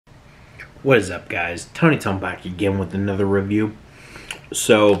What is up, guys? Tony Tom back again with another review.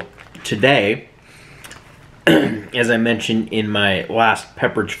 So today, as I mentioned in my last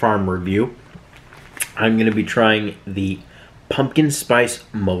Pepperidge Farm review, I'm going to be trying the Pumpkin Spice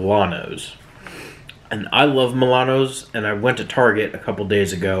Milanos. And I love Milanos, and I went to Target a couple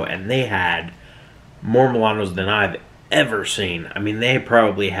days ago, and they had more Milanos than I've ever seen. I mean, they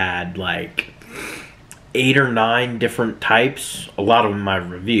probably had like 8 or 9 different types. A lot of them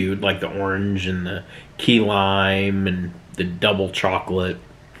I've reviewed, like the orange and the key lime and the double chocolate.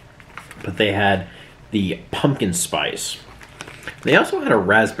 But they had the pumpkin spice. They also had a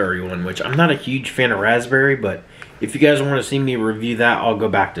raspberry one, which I'm not a huge fan of raspberry, but if you guys want to see me review that, I'll go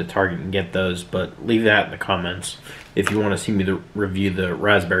back to Target and get those. But leave that in the comments if you want to see me review the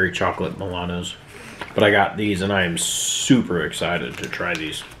raspberry chocolate Milanos. But I got these, and I am super excited to try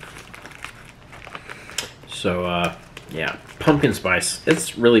these. So, yeah, pumpkin spice.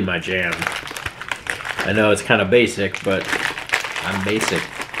 It's really my jam. I know it's kind of basic, but I'm basic.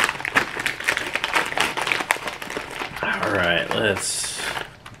 Alright,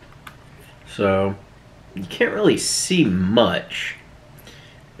 so, you can't really see much.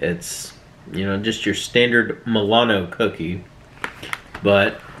 It's, you know, just your standard Milano cookie.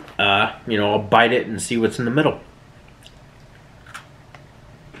 But, you know, I'll bite it and see what's in the middle.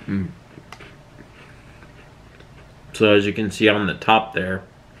 So as you can see on the top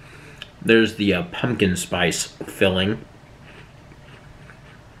there's the pumpkin spice filling.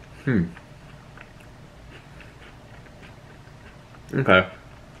 Okay.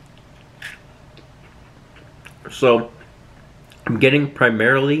 So I'm getting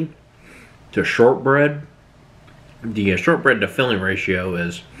primarily the shortbread. The shortbread to filling ratio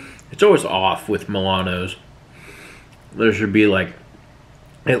it's always off with Milanos. There should be like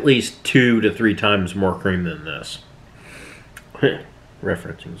at least 2 to 3 times more cream than this.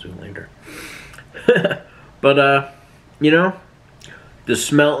 Referencing Zoolander. But, you know, the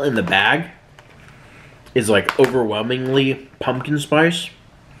smell in the bag is like overwhelmingly pumpkin spice,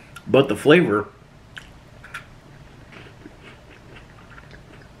 but the flavor,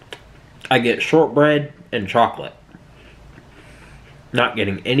 I get shortbread and chocolate. Not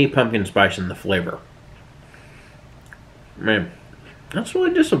getting any pumpkin spice in the flavor. Man, that's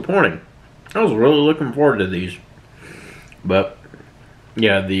really disappointing. I was really looking forward to these. But,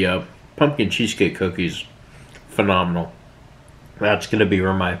 yeah, the pumpkin cheesecake cookies, phenomenal. That's going to be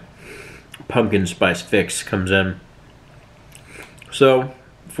where my pumpkin spice fix comes in. So,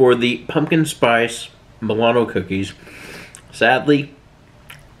 for the pumpkin spice Milano cookies, sadly,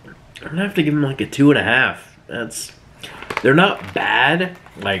 I'm going to have to give them like a 2.5. They're not bad.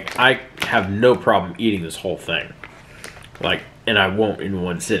 Like, I have no problem eating this whole thing. Like, and I won't in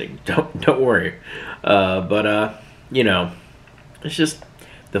one sitting. Don't worry. You know, it's just,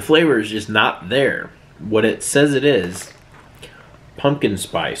 the flavor is just not there. What it says it is, pumpkin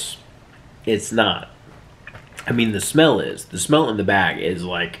spice, it's not. I mean, the smell is. The smell in the bag is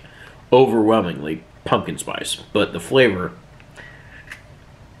like overwhelmingly pumpkin spice. But the flavor,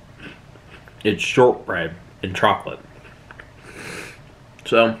 it's shortbread and chocolate.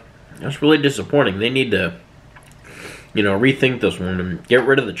 So, that's really disappointing. They need to, you know, rethink this one and get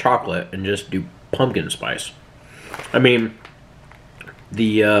rid of the chocolate and just do pumpkin spice. I mean,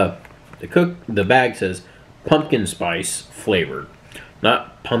 the bag says pumpkin spice flavored,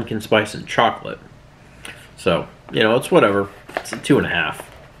 not pumpkin spice and chocolate. So, you know, it's whatever. It's a 2.5.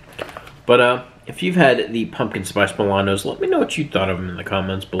 But if you've had the pumpkin spice Milanos, let me know what you thought of them in the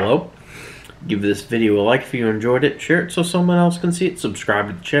comments below. Give this video a like if you enjoyed it. Share it so someone else can see it. Subscribe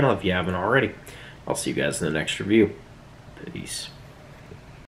to the channel if you haven't already. I'll see you guys in the next review. Peace.